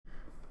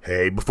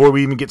Hey, before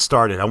we even get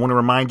started, I want to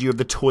remind you of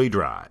the toy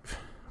drive.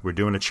 We're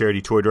doing a charity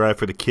toy drive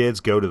for the kids.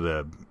 Go to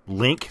the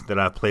link that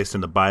I've placed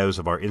in the bios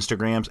of our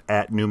Instagrams,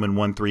 at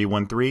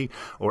Newman1313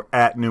 or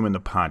at Newman the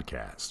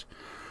Podcast.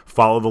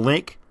 Follow the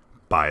link,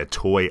 buy a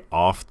toy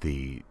off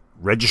the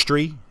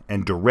registry,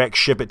 and direct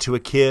ship it to a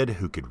kid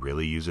who could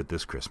really use it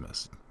this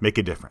Christmas. Make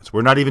a difference.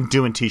 We're not even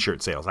doing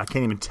t-shirt sales. I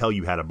can't even tell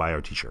you how to buy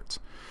our t-shirts.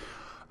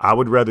 I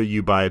would rather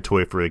you buy a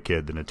toy for a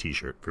kid than a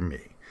t-shirt for me.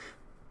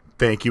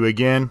 Thank you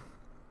again.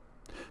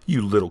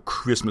 You little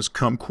Christmas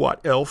kumquat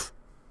elf.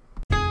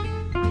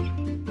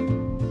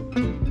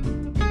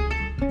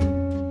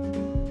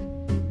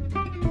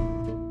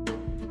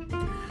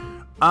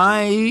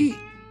 I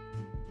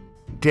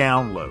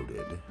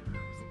downloaded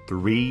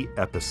 3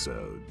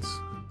 episodes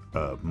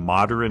of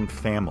Modern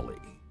Family.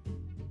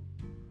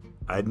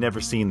 I had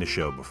never seen the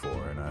show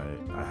before, and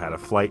I had a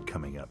flight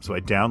coming up. So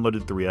I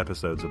downloaded 3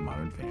 episodes of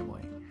Modern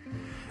Family.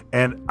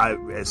 And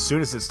as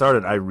soon as it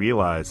started, I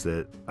realized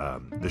that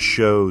the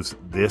shows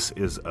This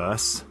Is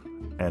Us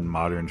and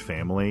Modern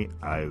Family,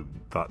 I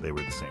thought they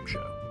were the same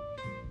show.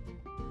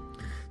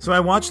 So I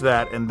watched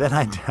that, and then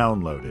I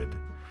downloaded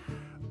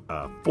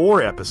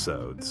 4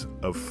 episodes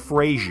of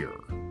Frasier,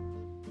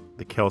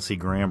 the Kelsey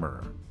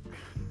Grammer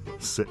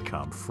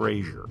sitcom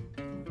Frasier.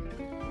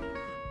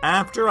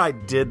 After I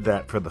did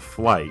that for the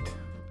flight,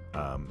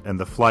 and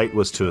the flight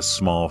was to a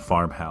small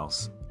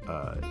farmhouse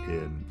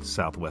in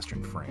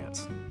southwestern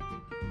France,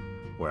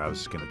 where I was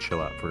just going to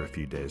chill out for a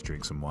few days,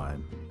 drink some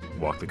wine,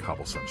 walk the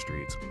cobblestone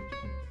streets.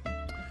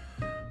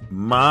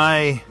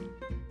 My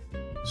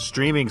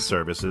streaming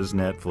services,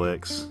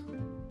 Netflix,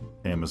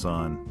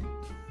 Amazon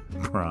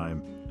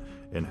Prime,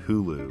 and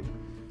Hulu,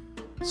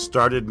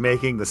 started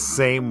making the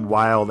same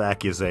wild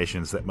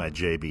accusations that my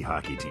JV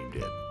hockey team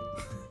did.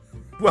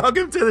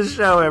 Welcome to the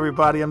show,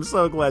 everybody. I'm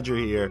so glad you're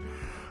here.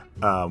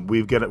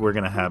 We're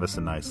gonna have us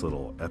a nice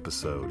little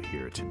episode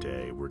here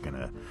today. We're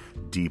gonna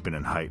deepen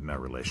and heighten our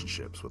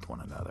relationships with one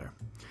another.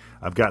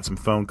 I've got some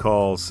phone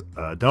calls.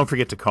 Don't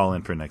forget to call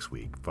in for next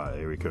week.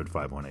 Area code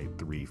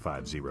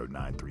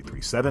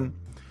 518-350-9337.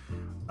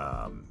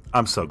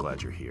 I'm so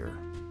glad you're here.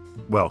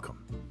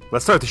 Welcome.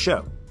 Let's start the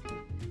show.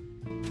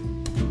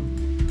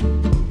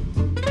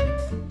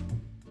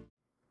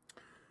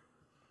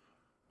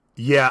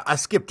 Yeah, I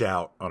skipped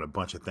out on a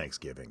bunch of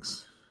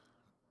Thanksgivings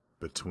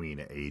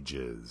between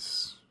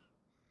ages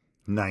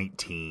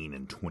 19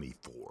 and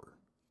 24.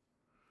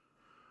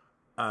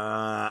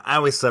 I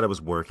always said I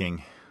was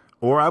working,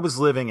 or I was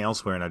living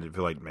elsewhere and I didn't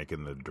feel like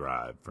making the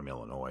drive from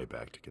Illinois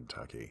back to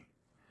Kentucky.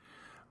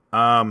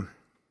 But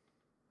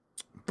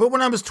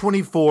when I was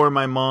 24,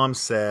 my mom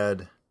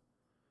said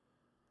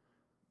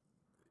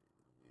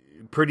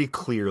pretty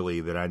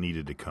clearly that I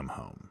needed to come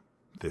home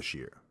this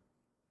year.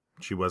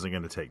 She wasn't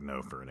going to take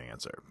no for an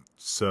answer.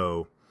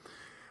 So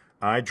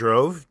I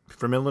drove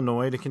from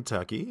Illinois to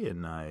Kentucky,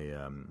 and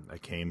I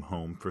came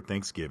home for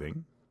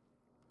Thanksgiving.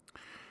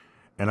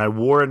 And I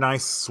wore a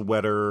nice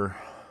sweater.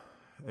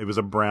 It was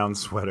a brown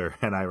sweater,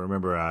 and I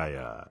remember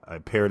I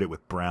paired it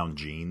with brown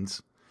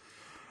jeans.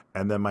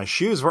 And then my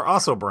shoes were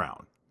also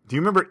brown. Do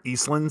you remember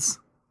Eastlands?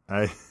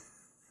 I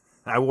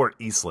wore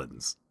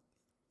Eastlands.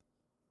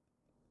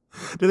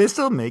 Do they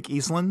still make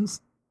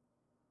Eastlands?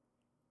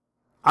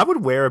 I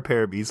would wear a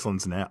pair of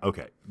Eastlands now.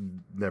 Okay,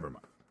 never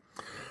mind.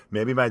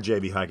 Maybe my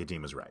JV hockey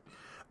team was right.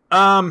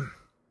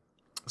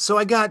 So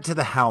I got to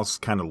the house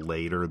kind of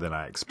later than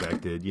I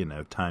expected,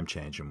 time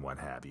change and what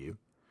have you.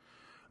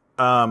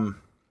 And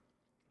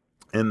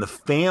the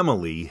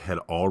family had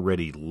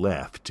already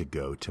left to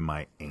go to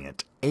my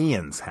Aunt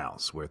Anne's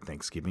house where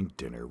Thanksgiving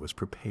dinner was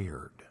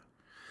prepared.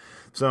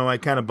 So I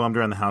kind of bummed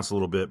around the house a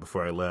little bit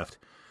before I left,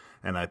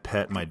 and I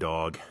pet my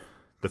dog,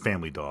 the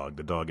family dog,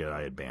 the dog that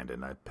I had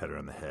abandoned. I pet her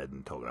on the head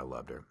and told her I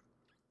loved her.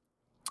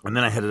 And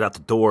then I headed out the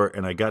door,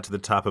 and I got to the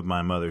top of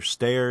my mother's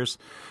stairs,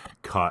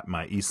 caught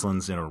my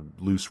Eastlands in a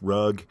loose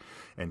rug,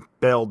 and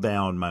fell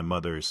down my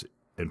mother's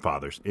and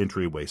father's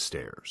entryway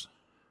stairs.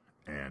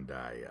 And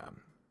I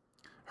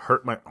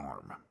hurt my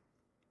arm.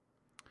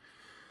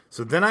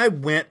 So then I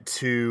went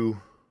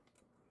to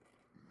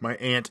my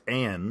Aunt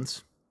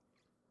Anne's,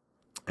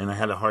 and I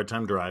had a hard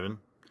time driving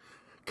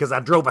because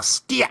I drove a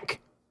stick.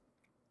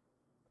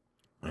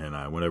 And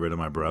I went over to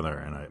my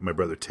brother, my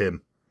brother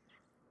Tim,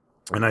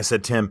 and I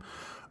said, Tim,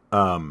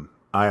 I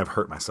have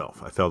hurt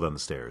myself. I fell down the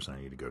stairs, and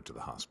I need to go to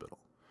the hospital.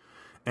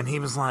 And he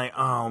was like,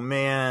 oh,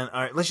 man,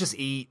 all right, let's just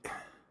eat,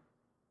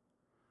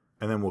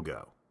 and then we'll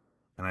go.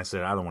 And I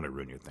said, I don't want to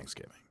ruin your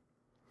Thanksgiving.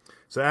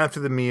 So after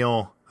the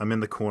meal, I'm in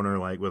the corner,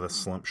 like, with a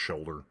slumped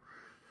shoulder.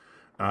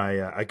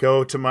 I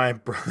go to my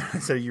brother. I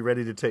said, are you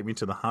ready to take me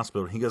to the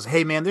hospital? He goes,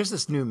 hey, man, there's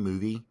this new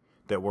movie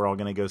that we're all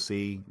going to go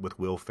see with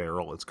Will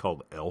Ferrell. It's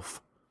called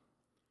Elf.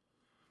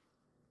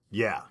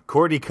 Yeah,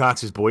 Courtney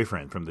Cox's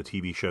boyfriend from the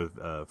TV show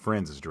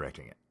Friends is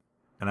directing it.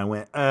 And I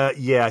went,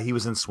 yeah, he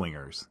was in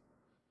Swingers.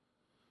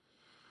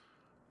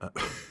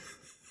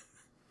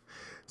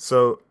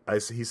 So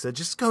he said,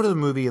 just go to the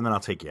movie and then I'll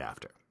take you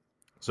after.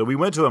 So we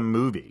went to a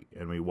movie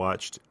and we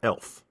watched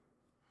Elf.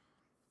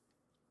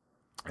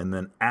 And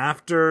then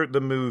after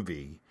the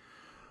movie,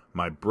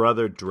 My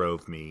brother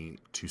drove me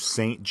to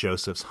St.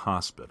 Joseph's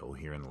Hospital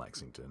here in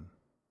Lexington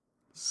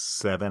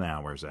 7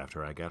 hours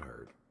after I got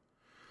hurt.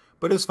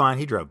 But it was fine.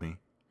 He drove me.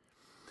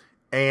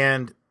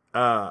 And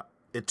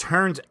it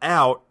turns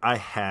out I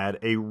had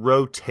a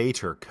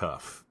rotator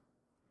cuff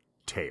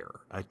tear.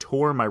 I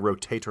tore my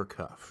rotator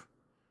cuff.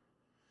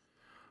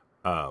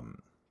 I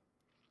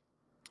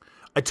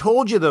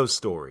told you those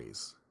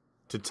stories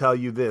to tell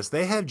you this.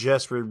 They have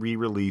just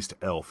re-released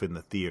Elf in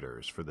the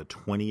theaters for the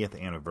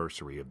 20th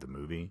anniversary of the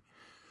movie.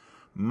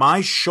 My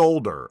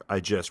shoulder,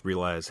 I just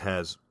realized,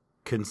 has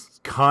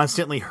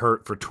constantly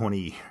hurt for 20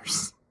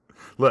 years.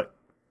 Look,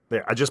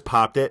 there, I just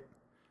popped it.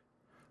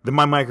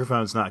 My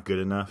microphone's not good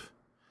enough.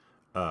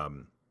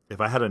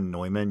 If I had a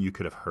Neumann, you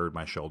could have heard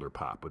my shoulder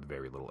pop with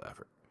very little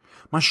effort.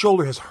 My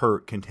shoulder has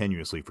hurt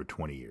continuously for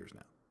 20 years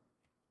now.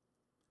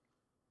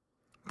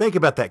 Think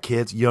about that,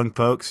 kids, young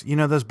folks. You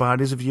know those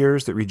bodies of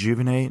yours that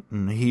rejuvenate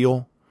and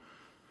heal?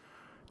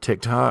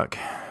 Tick-tock.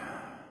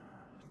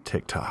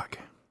 Tick-tock.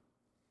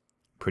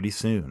 Pretty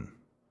soon,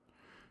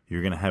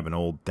 you're going to have an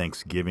old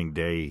Thanksgiving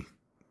Day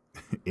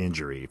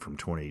injury from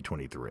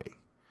 2023.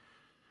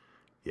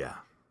 Yeah.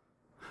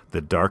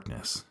 The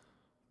darkness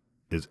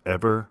is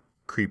ever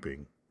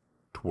creeping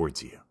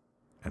towards you,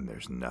 and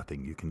there's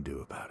nothing you can do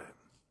about it.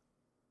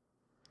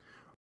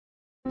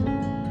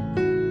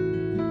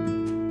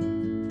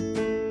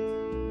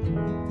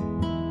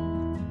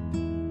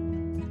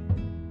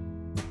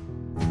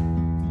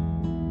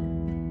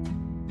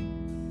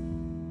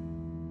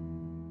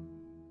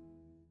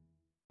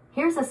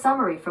 Here's a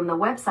summary from the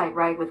website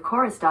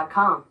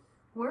writewithchorus.com.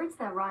 Words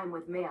that rhyme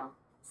with male,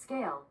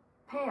 scale,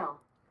 pale,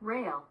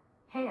 rail,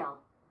 hail,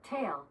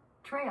 tail,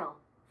 trail,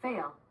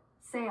 fail,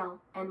 sail,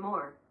 and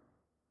more.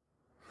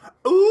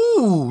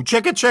 Ooh,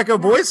 check a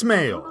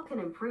voicemail. Google can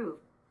improve.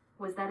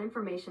 Was that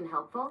information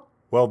helpful?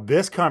 Well,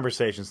 this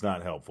conversation's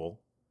not helpful.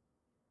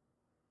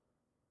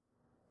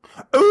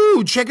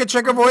 Ooh, check a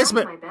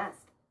voicemail. My best.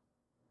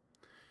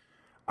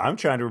 I'm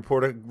trying to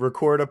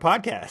record a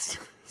podcast,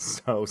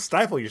 so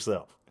stifle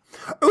yourself.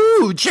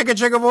 Ooh, check a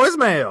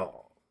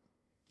voicemail.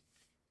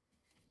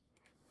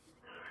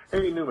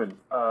 Hey, Newman.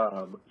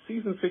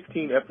 Season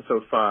 16,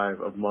 Episode 5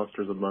 of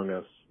Monsters Among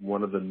Us,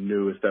 one of the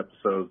newest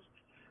episodes,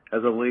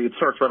 has a lady. It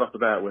starts right off the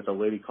bat with a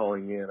lady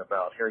calling in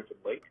about Harrington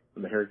Lake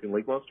and the Harrington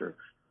Lake Monster.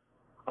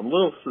 I'm a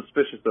little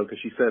suspicious, though, because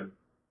she said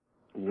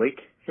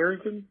Lake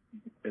Harrington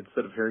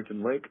instead of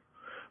Harrington Lake.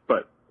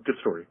 But good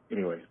story.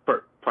 Anyway,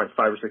 probably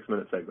 5 or 6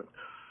 minute segment.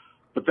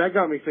 But that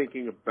got me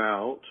thinking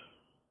about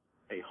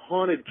a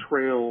haunted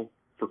trail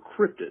for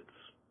cryptids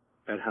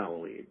at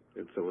Halloween.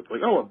 And so it's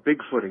like, a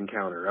Bigfoot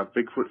encounter, a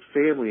Bigfoot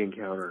family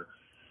encounter.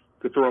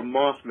 Could throw a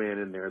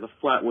Mothman in there, the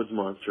Flatwoods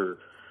Monster,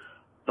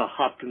 the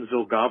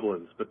Hopkinsville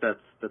Goblins, but that's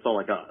all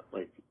I got.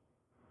 Like,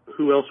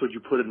 who else would you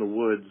put in the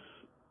woods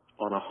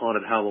on a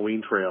haunted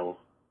Halloween trail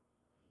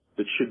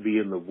that should be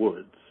in the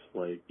woods?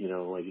 Like,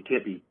 you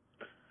can't be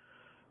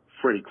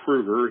Freddy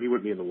Krueger. He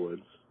wouldn't be in the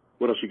woods.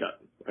 What else you got?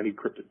 I need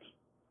cryptids.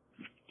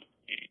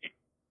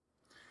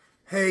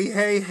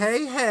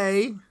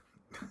 Hey.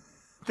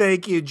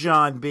 Thank you,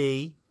 John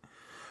B.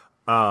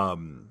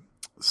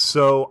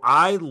 So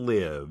I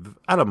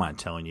don't mind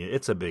telling you,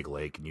 it's a big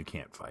lake and you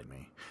can't find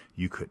me.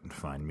 You couldn't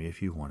find me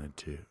if you wanted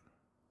to.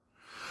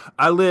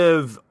 I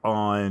live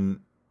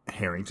on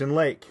Harrington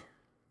Lake,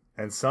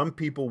 and some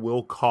people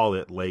will call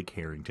it Lake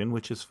Harrington,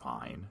 which is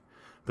fine,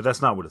 but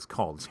that's not what it's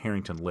called. It's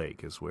Harrington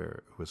Lake is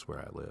where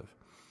I live.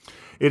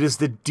 It is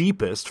the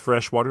deepest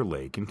freshwater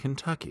lake in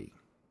Kentucky.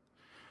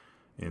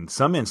 In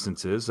some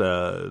instances,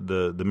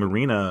 the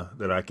marina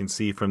that I can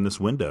see from this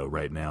window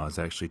right now is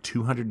actually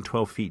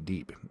 212 feet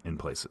deep in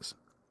places.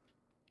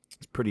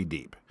 It's pretty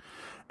deep.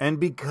 And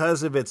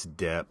because of its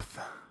depth,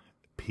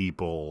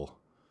 people,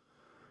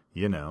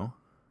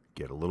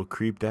 get a little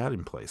creeped out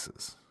in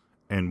places.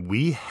 And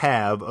we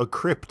have a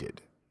cryptid.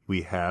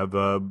 We have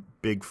a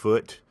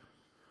Bigfoot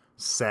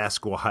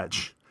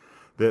Sasquatch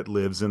that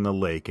lives in the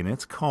lake, and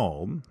it's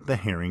called the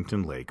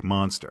Harrington Lake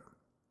Monster.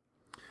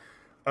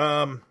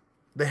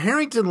 The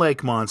Harrington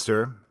Lake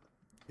Monster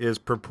is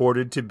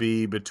purported to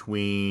be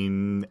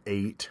between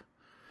 8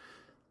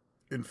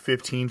 and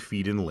 15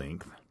 feet in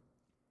length.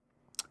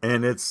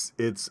 And it's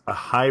a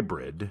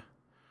hybrid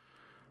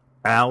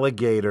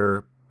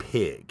alligator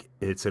pig.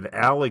 It's an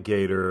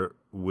alligator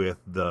with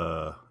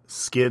the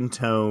skin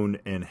tone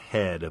and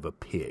head of a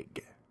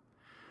pig,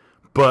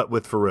 but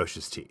with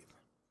ferocious teeth.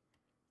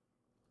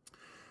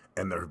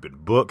 And there have been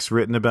books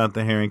written about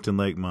the Harrington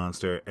Lake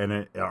Monster,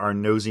 and our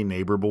nosy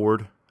neighbor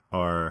board,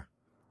 our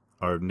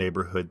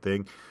neighborhood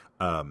thing,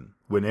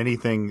 when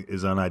anything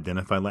is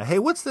unidentified, like, hey,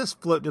 what's this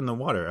floating in the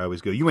water? I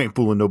always go, you ain't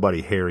fooling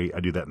nobody, Harry. I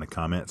do that in the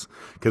comments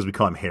because we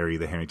call him Harry,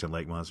 the Harrington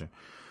Lake Monster.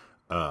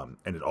 And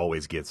it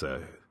always gets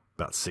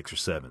about 6 or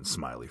 7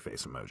 smiley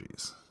face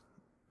emojis.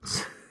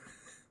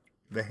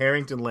 The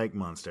Harrington Lake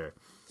Monster.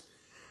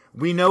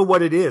 We know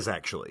what it is,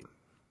 actually.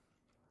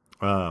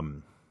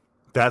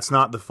 That's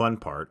not the fun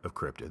part of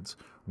cryptids.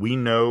 We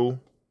know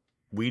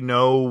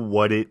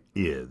what it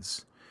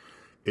is.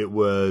 It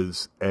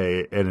was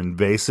an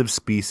invasive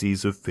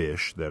species of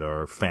fish that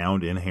are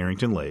found in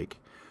Harrington Lake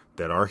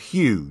that are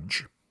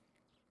huge,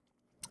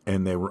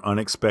 and they were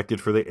unexpected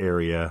for the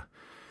area,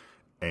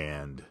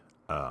 and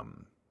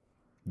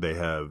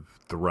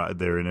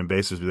they're an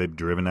invasive. They've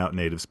driven out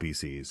native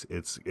species.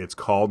 It's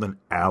called an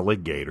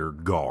alligator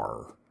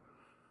gar,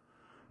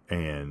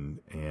 and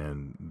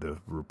the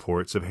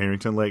reports of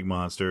Harrington Lake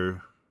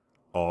monster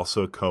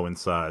also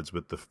coincides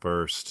with the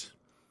first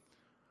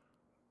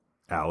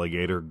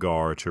alligator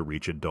gar to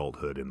reach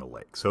adulthood in the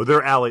lake. So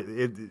they're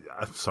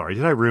I'm sorry,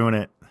 did I ruin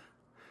it?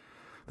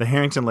 The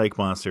Harrington Lake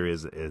monster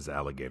is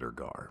alligator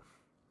gar.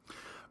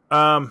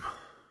 I'm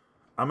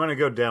gonna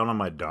go down on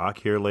my dock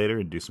here later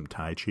and do some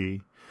Tai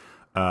Chi.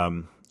 I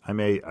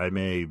may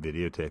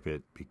videotape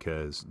it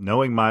because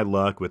knowing my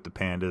luck with the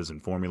pandas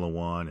and Formula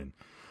One, and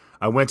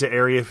I went to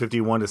Area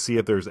 51 to see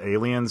if there's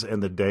aliens,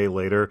 and the day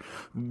later,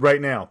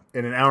 right now,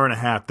 in an hour and a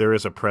half, there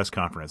is a press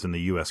conference in the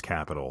U.S.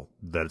 Capitol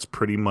that's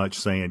pretty much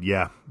saying,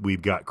 yeah,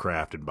 we've got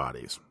craft and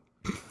bodies.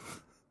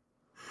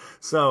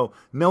 So,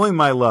 knowing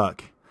my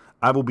luck,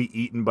 I will be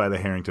eaten by the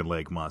Harrington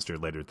Lake monster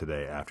later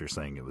today after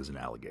saying it was an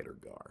alligator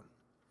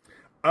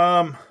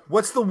gar.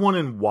 What's the one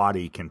in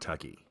Waddy,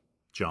 Kentucky,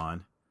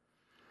 John?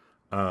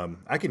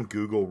 I can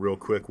Google real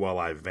quick while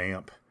I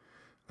vamp.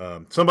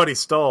 Somebody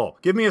stall.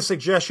 Give me a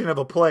suggestion of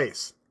a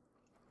place.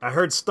 I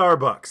heard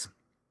Starbucks.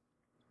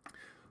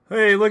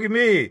 Hey, look at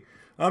me.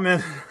 I'm in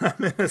a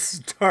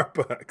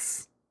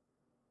Starbucks.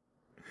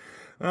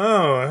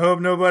 Oh, I hope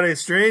nobody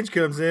strange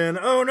comes in.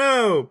 Oh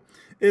no,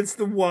 it's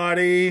the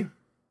Waddy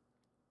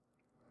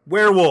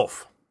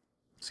werewolf.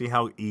 See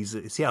how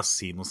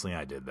seamlessly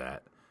I did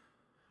that?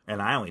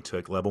 And I only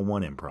took level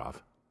 1 improv.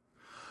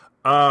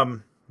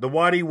 The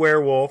Waddy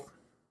werewolf.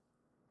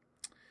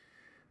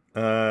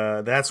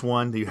 That's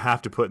one that you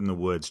have to put in the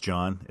woods,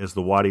 John, is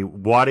the Waddy.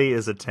 Waddy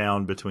is a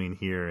town between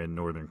here and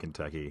northern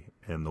Kentucky,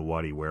 and the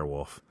Waddy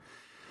werewolf.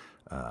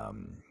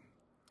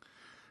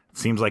 It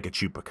seems like a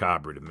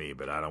chupacabra to me,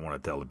 but I don't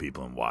want to tell the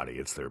people in Waddy.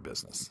 It's their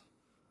business.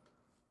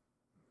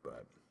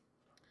 But,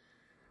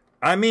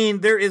 I mean,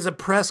 there is a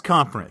press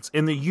conference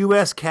in the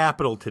U.S.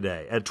 Capitol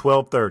today at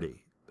 12:30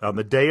 on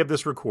the day of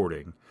this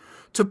recording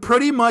to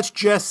pretty much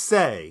just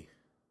say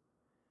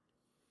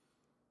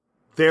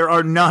there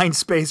are 9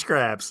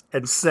 spacecrafts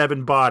and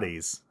 7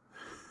 bodies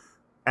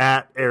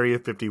at Area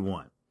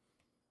 51.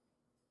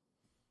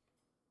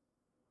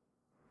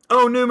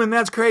 Oh, Newman,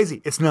 that's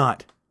crazy. It's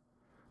not.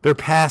 They're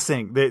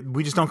passing.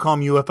 We just don't call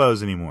them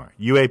UFOs anymore.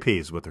 UAP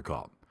is what they're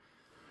called.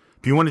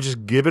 If you want to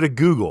just give it a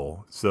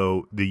Google,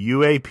 so the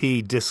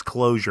UAP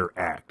Disclosure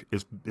Act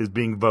is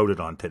being voted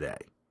on today.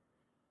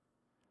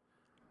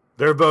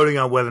 They're voting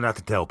on whether or not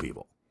to tell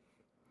people.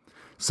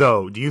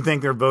 So, do you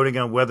think they're voting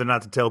on whether or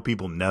not to tell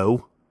people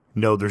no?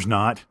 No, there's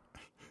not.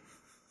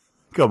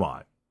 Come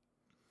on.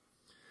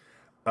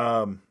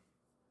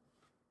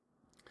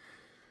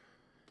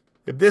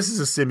 If this is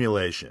a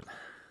simulation,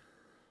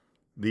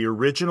 the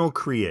original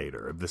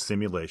creator of the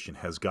simulation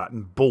has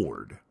gotten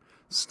bored,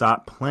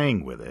 stopped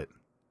playing with it,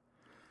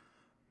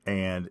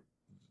 and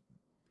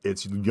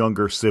its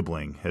younger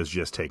sibling has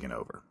just taken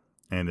over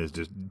and is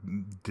just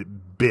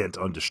bent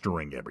on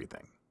destroying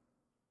everything.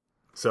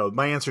 So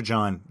my answer,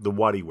 John, the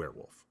Waddy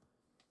werewolf.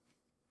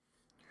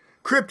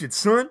 Cryptid,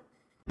 son.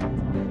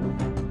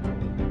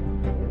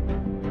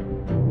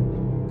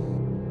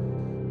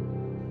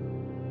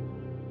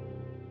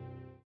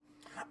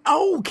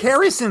 Oh,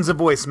 Carrie sends a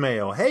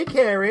voicemail. Hey,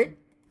 Carrie.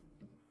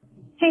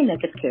 Hey,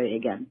 Nick, it's Carrie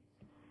again.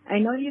 I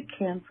know you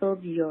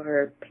canceled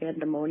your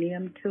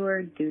Pandemonium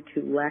tour due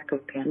to lack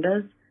of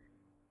pandas,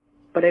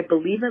 but I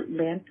believe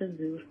Atlanta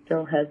Zoo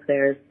still has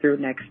theirs through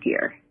next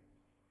year.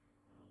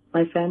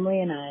 My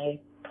family and I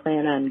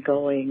plan on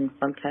going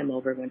sometime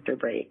over winter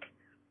break,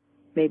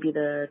 maybe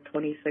the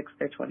 26th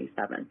or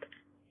 27th,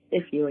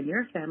 if you and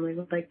your family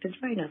would like to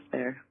join us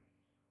there.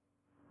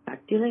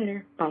 Talk to you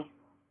later. Bye.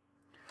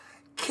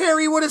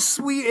 Carrie, what a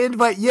sweet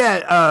invite.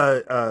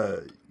 Yeah,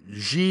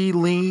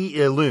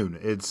 Loon.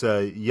 It's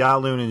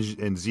Yaloon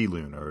and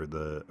Zloon are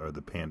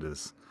the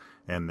pandas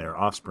and their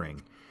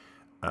offspring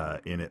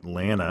in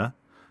Atlanta.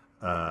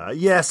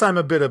 Yes, I'm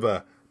a bit of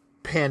a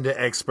panda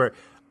expert.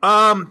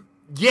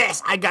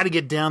 Yes, I got to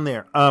get down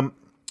there.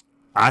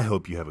 I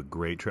hope you have a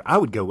great trip. I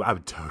would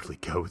totally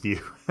go with you.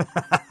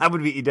 I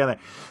would meet you down there.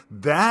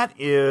 That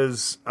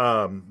is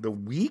the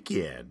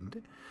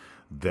weekend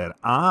that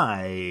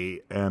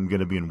I am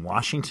going to be in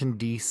Washington,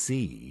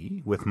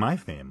 D.C. with my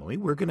family.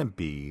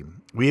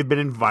 We have been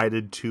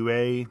invited to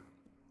a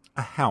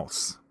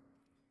house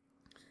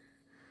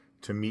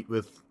to meet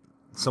with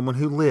someone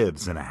who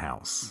lives in a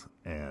house.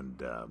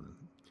 And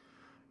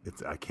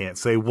I can't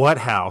say what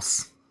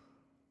house.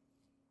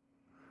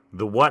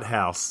 The what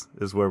house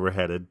is where we're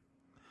headed.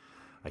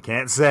 I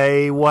can't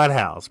say what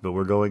house, but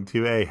we're going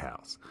to a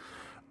house.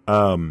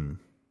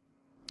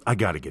 I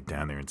got to get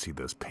down there and see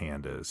those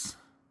pandas.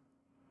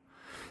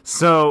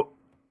 So,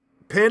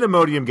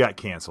 Pandemonium got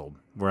canceled,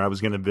 where I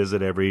was going to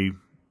visit every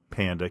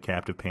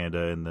captive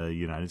panda in the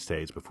United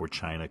States before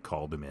China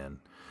called them in.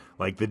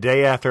 Like the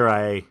day after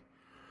I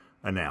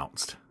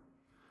announced.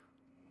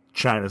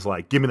 China's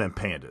like, give me them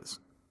pandas.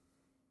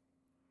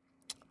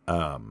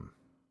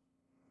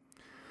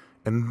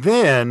 And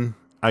then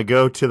I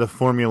go to the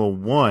Formula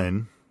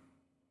One,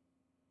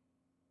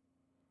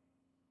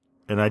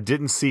 and I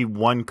didn't see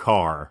one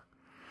car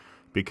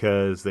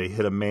because they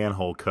hit a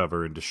manhole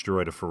cover and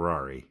destroyed a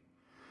Ferrari,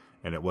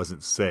 and it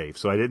wasn't safe.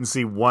 So I didn't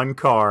see one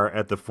car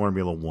at the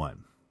Formula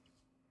One.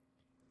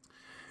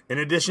 In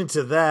addition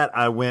to that,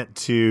 I went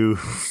to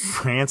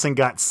France and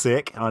got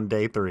sick on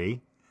day 3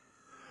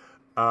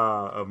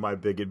 of my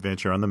big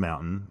adventure on the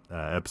mountain,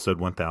 episode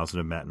 1000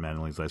 of Matt and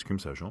Manley's Ice Cream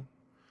Social.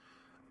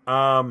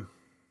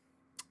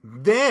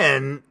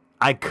 Then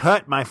I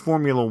cut my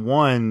Formula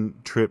One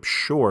trip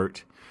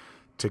short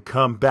to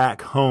come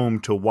back home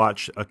to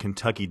watch a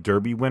Kentucky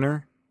Derby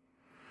winner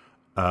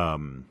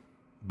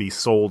be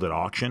sold at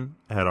auction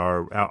at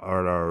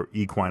our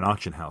equine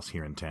auction house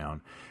here in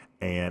town.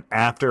 And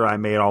after I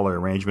made all the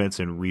arrangements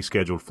and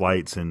rescheduled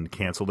flights and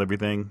canceled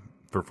everything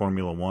for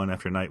Formula One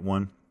after night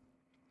 1,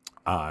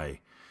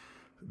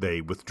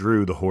 they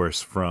withdrew the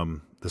horse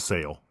from the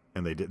sale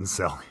and they didn't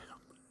sell him.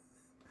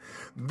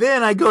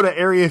 Then I go to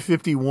Area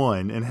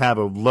 51 and have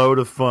a load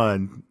of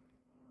fun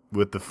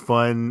with the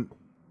fun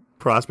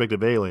prospect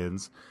of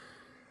aliens.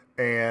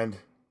 And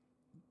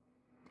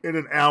in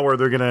an hour,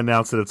 they're going to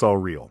announce that it's all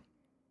real.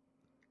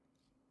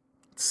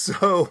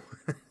 So,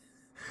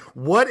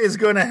 what is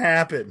going to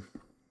happen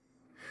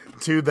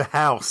to the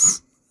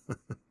house?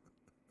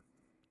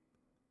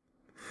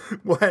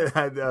 What?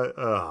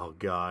 Oh,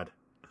 God.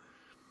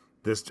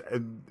 This...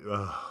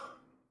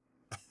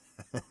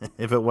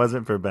 If it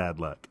wasn't for bad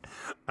luck,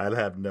 I'd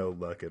have no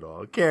luck at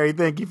all. Carrie,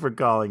 thank you for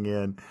calling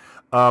in.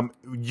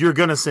 You're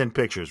going to send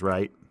pictures,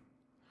 right?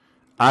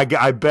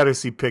 I better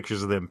see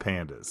pictures of them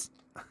pandas.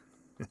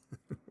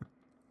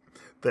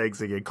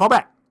 Thanks again. Call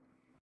back.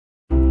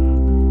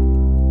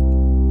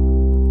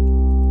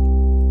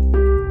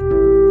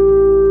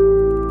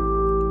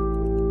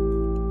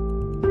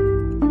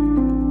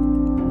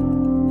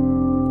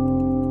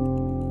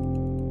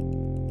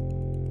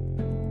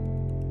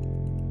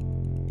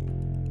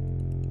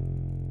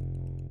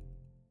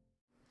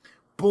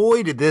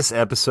 Boy, did this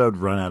episode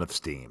run out of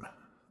steam.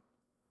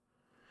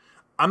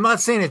 I'm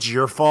not saying it's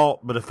your fault,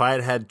 but if I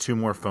had had 2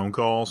 more phone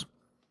calls,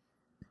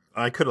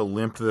 I could have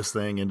limped this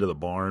thing into the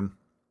barn,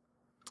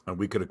 and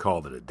we could have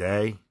called it a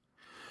day.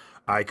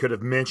 I could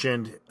have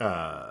mentioned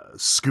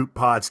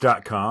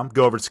scooppods.com.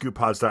 Go over to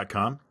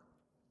scooppods.com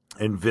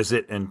and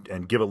visit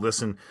and give a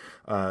listen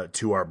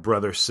to our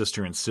brother,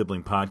 sister, and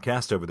sibling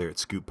podcast over there at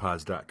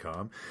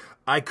scooppods.com.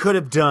 I could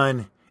have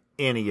done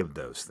any of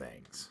those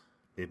things.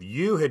 If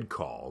you had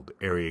called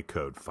area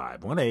code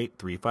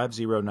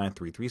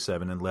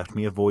 518-350-9337 and left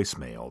me a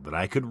voicemail that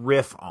I could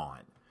riff on,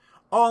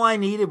 all I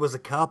needed was a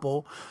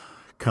couple.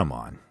 Come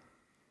on.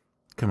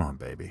 Come on,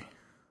 baby.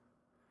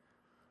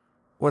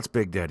 What's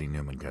Big Daddy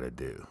Newman got to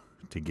do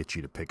to get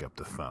you to pick up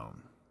the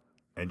phone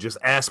and just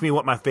ask me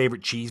what my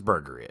favorite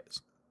cheeseburger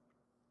is?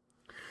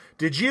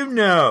 Did you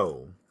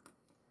know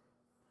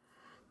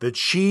the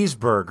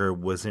cheeseburger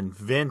was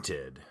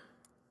invented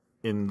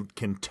in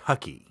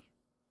Kentucky?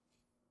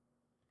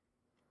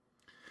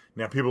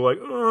 Now people are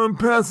like, oh,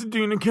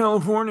 Pasadena,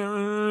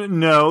 California.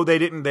 No, they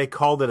didn't. They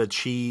called it a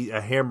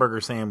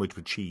hamburger sandwich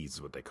with cheese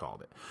is what they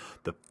called it.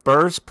 The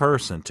first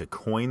person to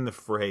coin the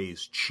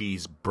phrase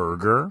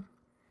cheeseburger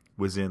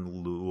was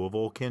in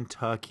Louisville,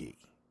 Kentucky.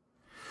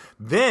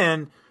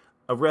 Then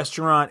a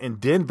restaurant in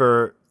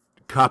Denver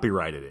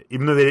copyrighted it,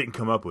 even though they didn't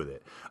come up with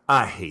it.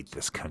 I hate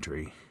this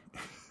country.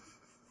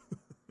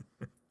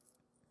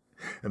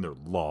 And their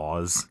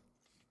laws.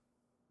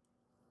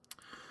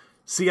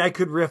 See, I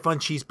could riff on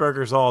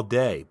cheeseburgers all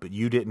day, but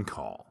you didn't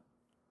call.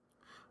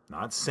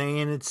 Not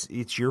saying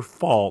it's your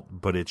fault,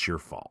 but it's your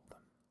fault.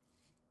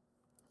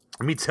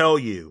 Let me tell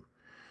you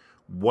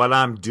what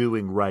I'm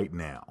doing right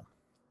now.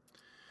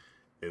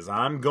 Is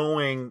I'm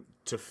going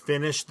to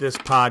finish this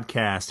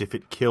podcast if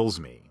it kills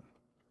me.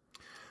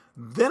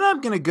 Then I'm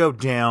going to go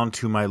down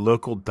to my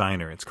local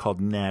diner. It's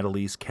called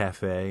Natalie's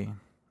Cafe.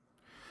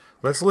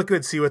 Let's look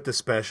and see what the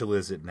special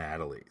is at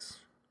Natalie's.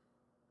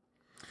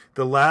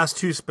 The last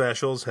 2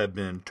 specials have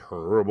been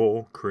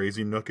terrible.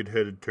 Crazy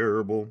knuckleheaded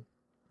terrible.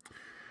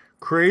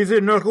 Crazy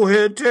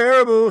knucklehead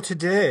terrible.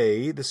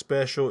 Today, the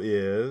special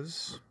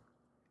is...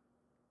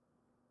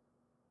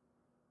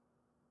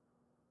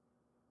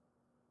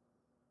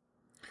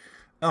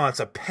 Oh, it's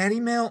a patty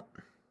melt?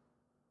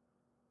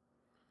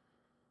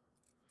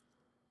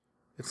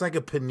 It's like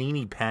a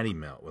panini patty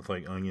melt with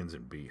like onions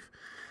and beef.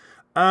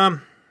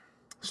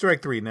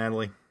 Strike 3,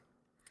 Natalie.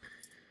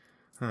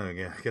 Oh,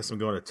 yeah. I guess I'm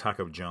going to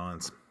Taco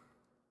John's.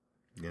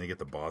 I'm going to get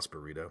the Boss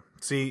Burrito.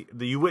 See,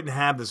 you wouldn't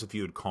have this if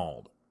you had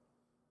called.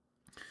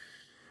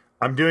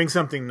 I'm doing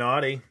something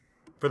naughty.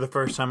 For the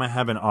first time, I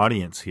have an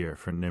audience here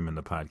for Newman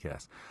the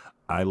podcast.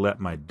 I let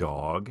my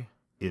dog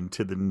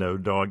into the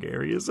no-dog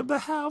areas of the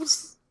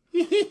house.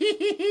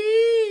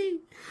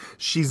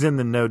 She's in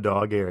the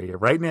no-dog area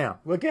right now.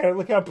 Look at her.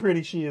 Look how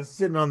pretty she is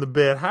sitting on the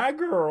bed. Hi,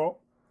 girl.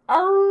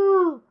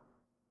 Arr!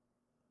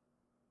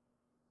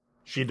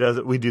 She does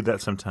it. We do that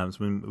sometimes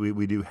when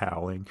we do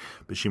howling,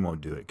 but she won't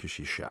do it because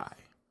she's shy.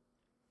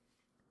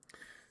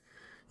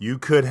 You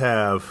could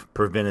have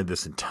prevented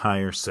this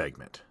entire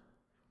segment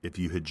if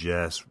you had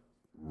just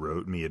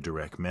wrote me a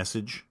direct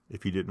message.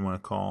 If you didn't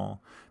want to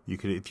call,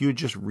 if you had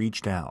just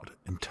reached out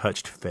and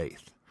touched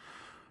Faith,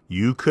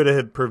 you could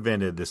have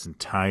prevented this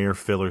entire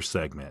filler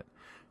segment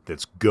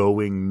that's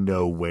going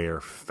nowhere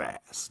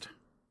fast.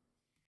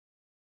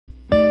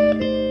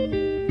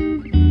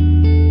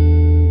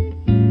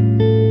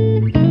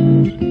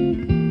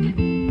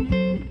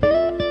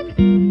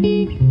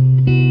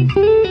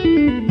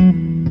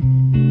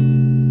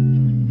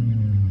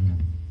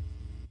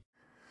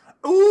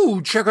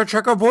 Ooh, checker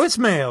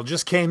voicemail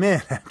just came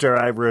in after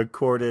I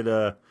recorded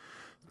a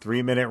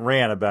 3-minute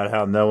rant about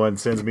how no one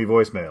sends me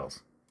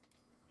voicemails.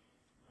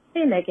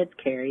 Hey, Nick, it's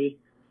Carrie.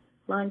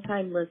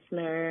 Long-time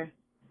listener,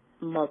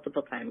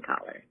 multiple-time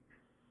caller.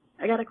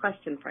 I got a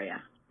question for you.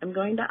 I'm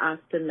going to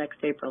Austin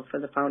next April for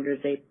the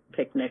Founders Day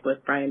picnic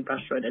with Brian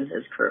Brushwood and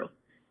his crew.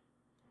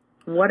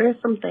 What are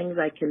some things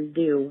I can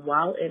do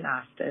while in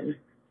Austin?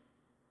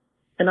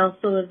 And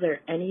also, is there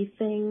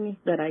anything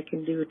that I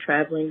can do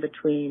traveling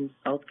between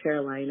South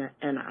Carolina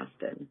and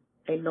Austin?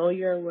 I know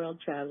you're a world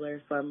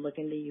traveler, so I'm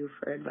looking to you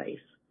for advice.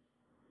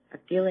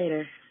 Talk to you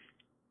later.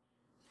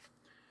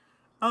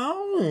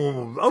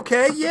 Oh,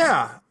 okay,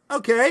 yeah.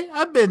 Okay,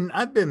 I've been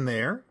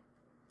there.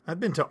 I've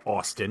been to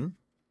Austin.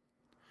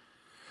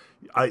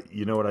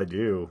 You know what I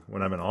do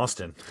when I'm in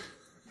Austin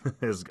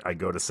is I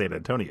go to San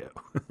Antonio.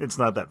 It's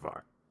not that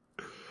far.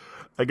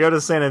 I go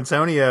to San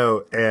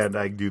Antonio and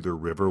I do the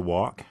river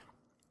walk.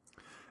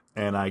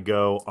 And I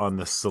go on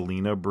the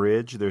Salina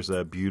Bridge. There's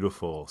a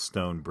beautiful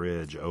stone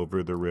bridge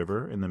over the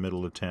river in the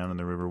middle of town in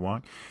the river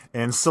walk.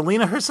 And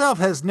Selena herself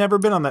has never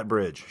been on that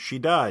bridge. She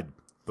died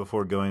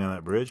before going on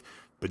that bridge.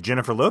 But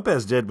Jennifer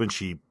Lopez did when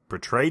she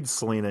portrayed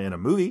Selena in a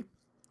movie.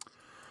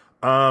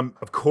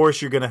 Of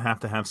course, you're going to have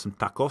some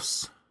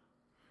tacos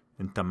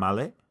and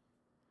tamale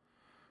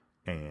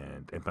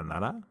and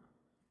empanada.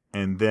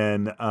 And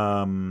then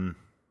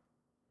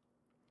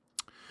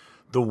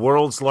the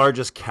world's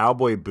largest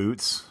cowboy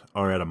boots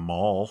are at a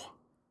mall.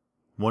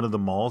 One of the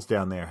malls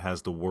down there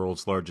has the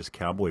world's largest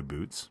cowboy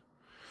boots.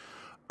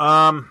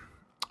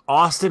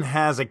 Austin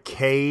has a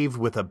cave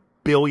with 1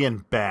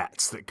 billion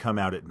bats that come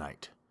out at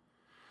night.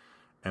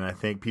 And I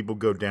think people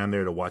go down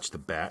there to watch the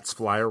bats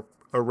fly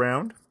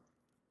around.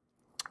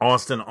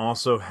 Austin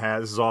also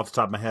has, this is off the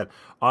top of my head,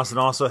 Austin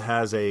also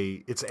has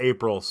it's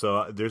April,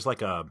 so there's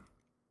like a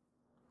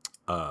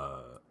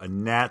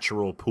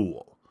natural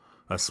pool,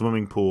 a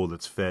swimming pool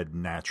that's fed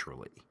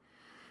naturally.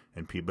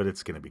 But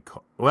it's going to be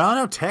cold. Well, I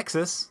know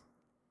Texas.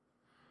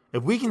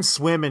 If we can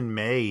swim in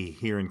May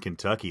here in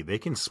Kentucky, they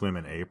can swim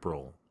in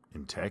April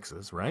in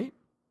Texas, right?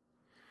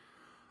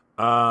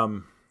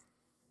 And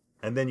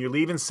then you're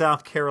leaving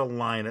South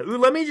Carolina. Ooh,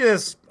 let me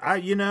just,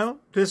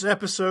 this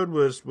episode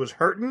was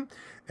hurting,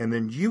 and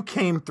then you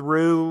came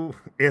through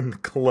in the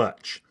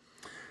clutch.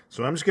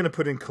 So I'm just going to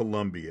put in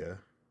Columbia.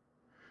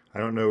 I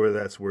don't know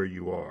where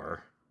you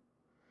are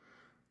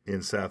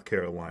in South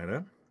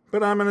Carolina.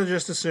 But I'm going to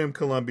just assume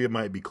Columbia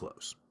might be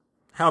close.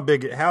 How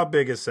big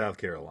is South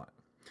Carolina?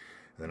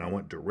 And then I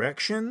want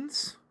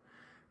directions.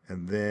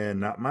 And then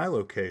not my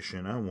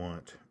location. I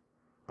want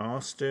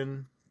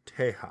Austin,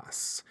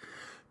 Tejas.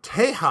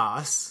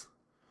 Tejas,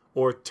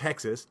 or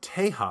Texas.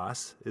 Texas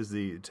is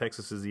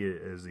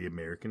the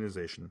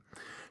Americanization.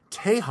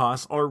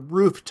 Tejas are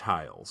roof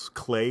tiles,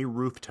 clay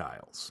roof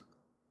tiles.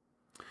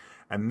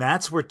 And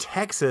that's where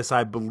Texas,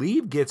 I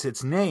believe, gets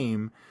its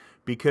name,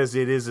 because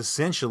it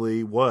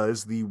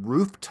was the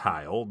roof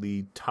tile,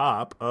 the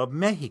top of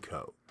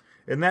Mexico.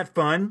 Isn't that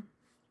fun?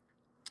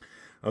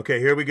 Okay,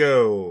 here we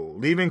go.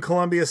 Leaving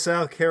Columbia,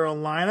 South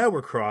Carolina,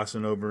 we're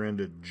crossing over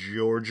into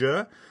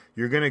Georgia.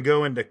 You're going to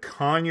go into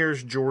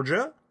Conyers,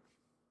 Georgia.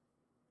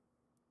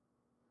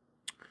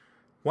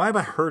 Why have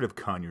I heard of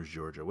Conyers,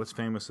 Georgia? What's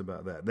famous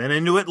about that? Then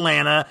into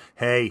Atlanta.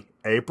 Hey,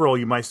 April,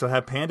 you might still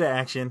have panda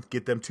action.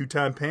 Get them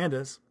 2-time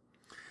pandas.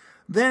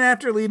 Then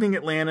after leaving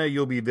Atlanta,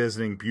 you'll be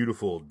visiting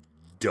beautiful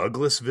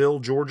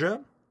Douglasville, Georgia.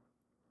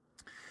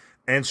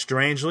 And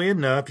strangely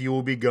enough, you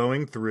will be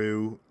going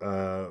through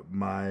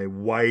my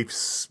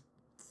wife's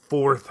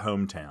 4th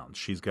hometown.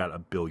 She's got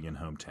 1 billion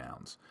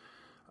hometowns.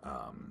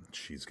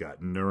 She's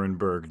got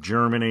Nuremberg,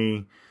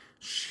 Germany.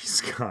 She's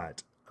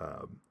got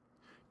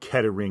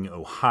Kettering,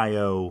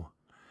 Ohio.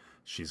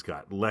 She's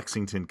got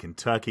Lexington,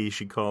 Kentucky,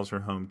 she calls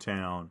her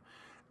hometown.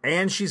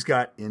 And she's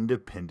got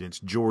Independence,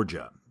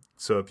 Georgia.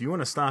 So if you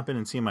want to stop in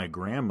and see my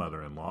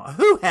grandmother-in-law,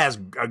 who has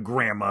a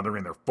grandmother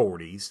in their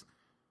 40s?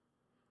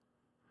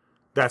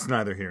 That's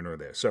neither here nor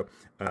there. So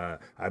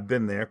I've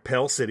been there.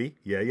 Pell City.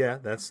 Yeah,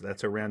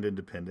 that's around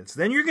Independence.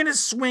 Then you're going to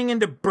swing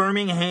into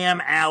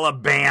Birmingham,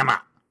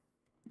 Alabama.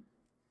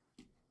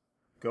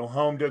 Go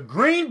home to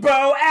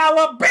Greenbow,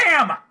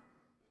 Alabama.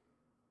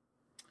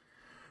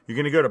 You're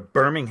going to go to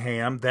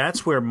Birmingham.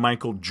 That's where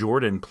Michael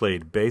Jordan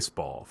played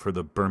baseball for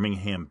the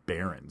Birmingham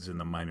Barons in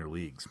the minor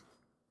leagues.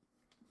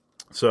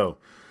 So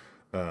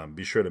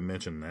be sure to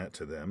mention that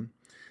to them.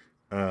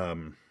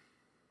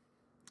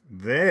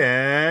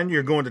 Then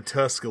you're going to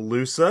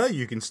Tuscaloosa.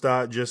 You can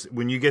start just,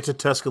 when you get to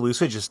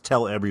Tuscaloosa, just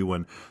tell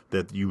everyone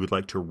that you would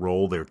like to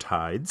roll their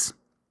tides.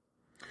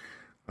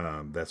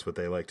 That's what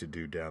they like to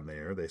do down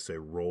there. They say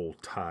roll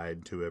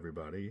tide to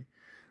everybody.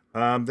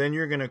 Then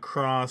you're going to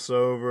cross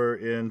over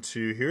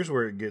into, here's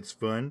where it gets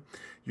fun.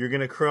 You're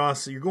going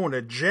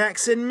to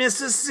Jackson,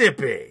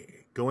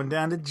 Mississippi. Going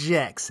down to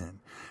Jackson.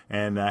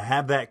 And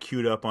have that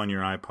queued up on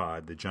your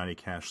iPod, the Johnny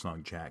Cash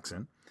song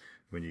Jackson,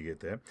 when you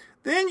get there.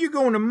 Then you're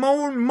going to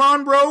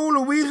Monroe,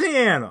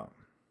 Louisiana.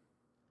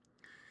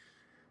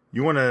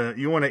 You want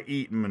to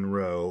eat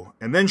Monroe.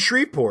 And then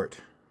Shreveport.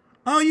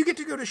 Oh, you get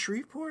to go to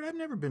Shreveport? I've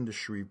never been to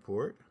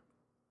Shreveport.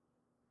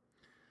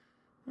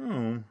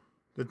 Oh,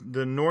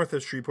 the north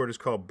of Shreveport is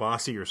called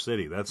Bossier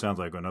City. That sounds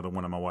like another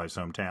one of my wife's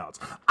hometowns.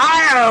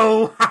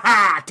 Oh,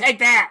 take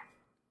that.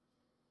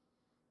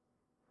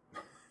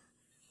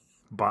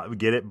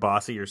 Get it?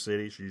 Bossier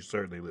City? She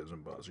certainly lives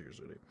in Bossier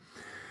City.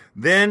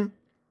 Then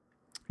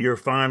you're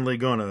finally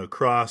going to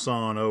cross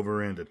on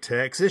over into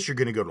Texas. You're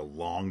going to go to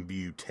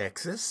Longview,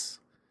 Texas.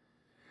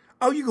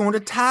 Oh, you're going to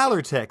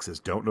Tyler, Texas.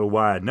 Don't know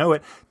why I know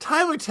it.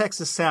 Tyler,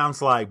 Texas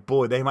sounds like,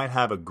 boy, they might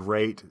have a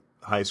great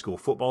high school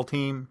football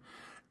team.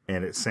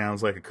 And it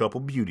sounds like a couple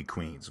beauty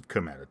queens have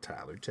come out of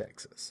Tyler,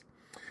 Texas.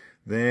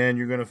 Then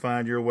you're going to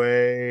find your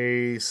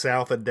way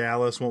south of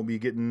Dallas. Won't be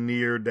getting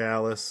near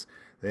Dallas.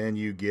 Then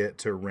you get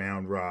to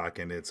Round Rock,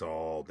 and it's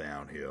all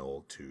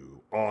downhill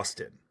to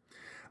Austin.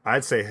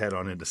 I'd say head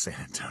on into San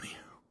Antonio.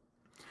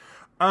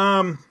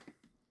 I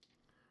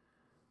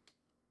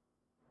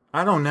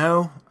don't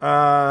know.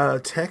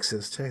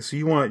 Texas.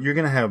 You're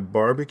going to have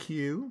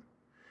barbecue.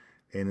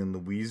 And in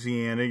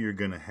Louisiana, you're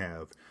going to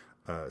have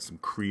some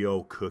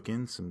Creole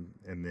cooking.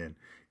 And then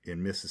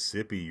in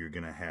Mississippi, you're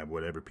going to have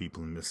whatever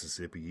people in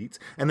Mississippi eats.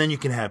 And then you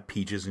can have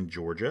peaches in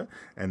Georgia.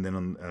 And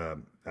then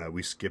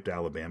we skipped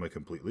Alabama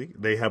completely.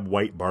 They have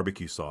white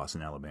barbecue sauce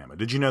in Alabama.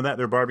 Did you know that?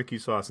 Their barbecue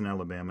sauce in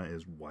Alabama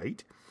is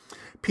white.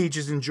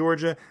 Peaches in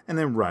Georgia. And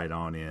then right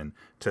on in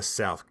to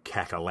South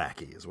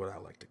Kakalaki is what I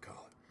like to call it.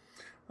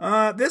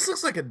 This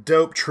looks like a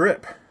dope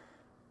trip.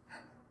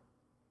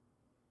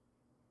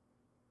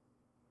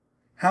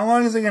 How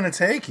long is it going to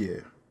take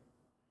you?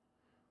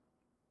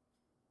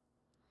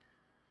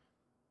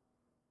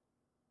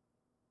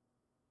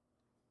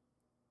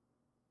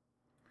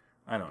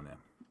 I don't know.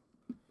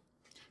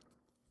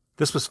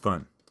 This was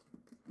fun.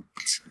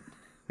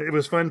 It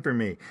was fun for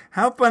me.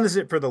 How fun is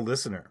it for the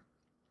listener?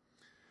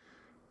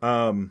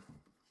 Do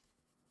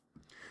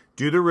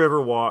the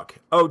river walk.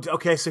 Oh,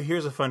 okay, so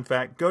here's a fun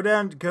fact. Go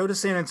to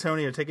San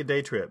Antonio, take a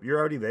day trip. You're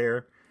already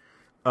there.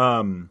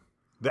 The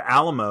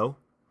Alamo.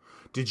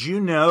 Did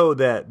you know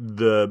that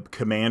the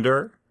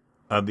commander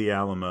of the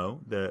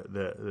Alamo,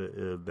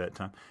 that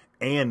time,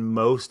 and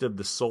most of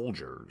the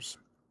soldiers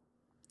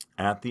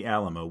at the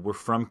Alamo were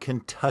from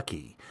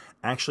Kentucky?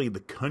 Actually, the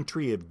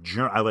country of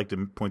Germany, I like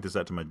to point this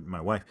out to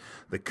my wife,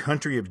 the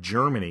country of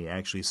Germany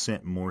actually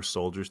sent more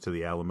soldiers to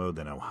the Alamo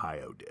than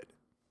Ohio did.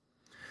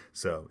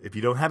 So, if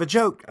you don't have a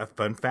joke, a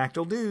fun fact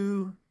will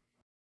do.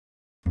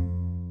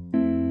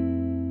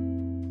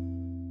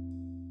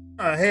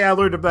 Hey, I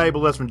learned a valuable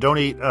lesson. Don't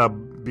eat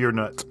beer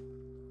nuts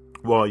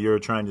while you're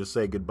trying to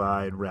say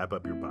goodbye and wrap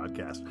up your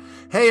podcast.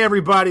 Hey,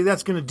 everybody,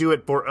 that's going to do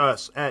it for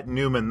us at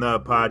Newman the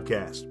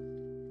Podcast.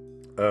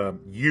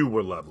 You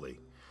were lovely.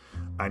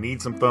 I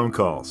need some phone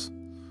calls.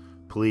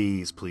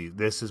 Please.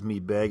 This is me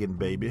begging,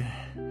 baby.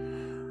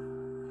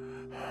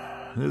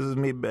 This is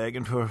me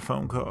begging for a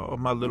phone call.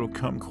 My little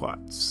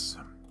kumquats.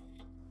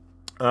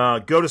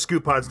 Go to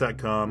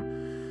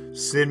scooppods.com.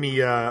 Send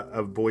me a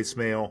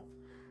voicemail.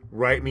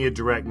 Write me a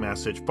direct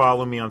message.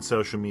 Follow me on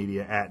social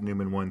media at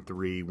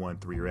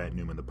Newman1313 or at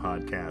Newman the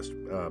Podcast.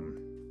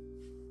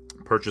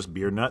 Purchase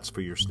beer nuts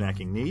for your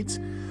snacking needs.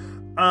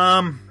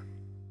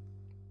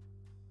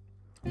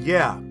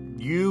 Yeah,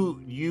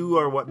 you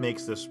are what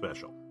makes this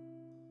special.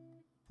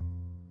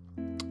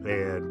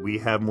 And we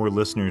have more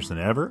listeners than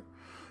ever.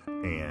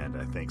 And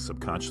I think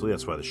subconsciously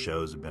that's why the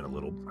shows have been a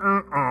little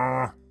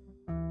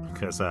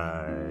because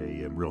I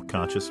am real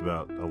conscious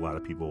about a lot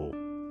of people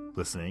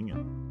listening,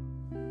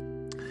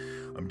 and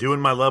I'm doing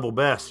my level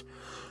best.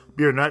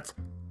 Beer nuts.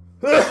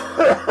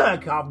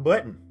 Cough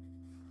button.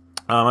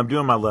 I'm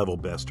doing my level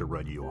best to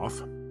run you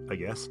off, I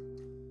guess,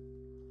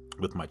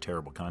 with my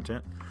terrible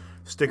content.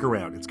 Stick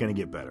around. It's going to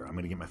get better. I'm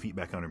going to get my feet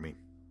back under me.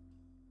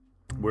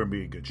 We're going to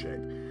be in good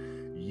shape.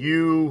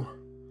 You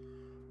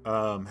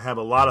have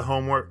a lot of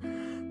homework.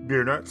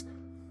 Beer nuts.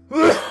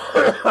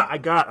 I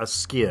got a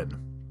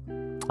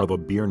skin of a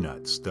beer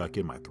nut stuck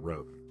in my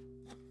throat.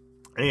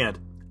 And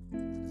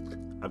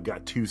I've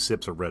got 2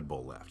 sips of Red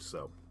Bull left.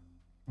 So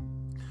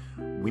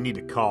we need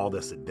to call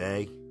this a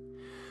day.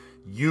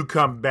 You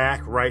come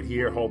back right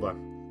here. Hold on.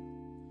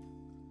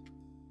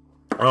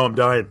 Oh, I'm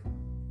dying.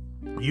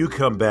 You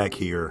come back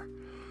here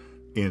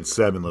in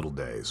 7 little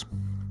days.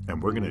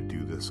 And we're going to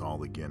do this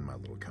all again, my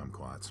little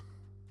kumquats.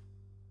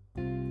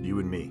 You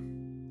and me.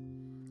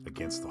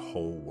 Against the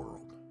whole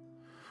world.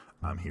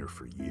 I'm here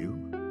for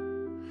you.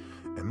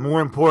 And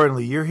more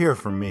importantly, you're here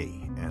for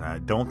me, and I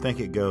don't think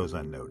it goes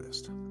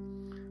unnoticed.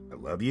 I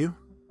love you,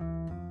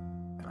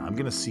 and I'm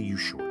going to see you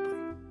shortly.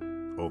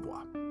 Au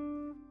revoir.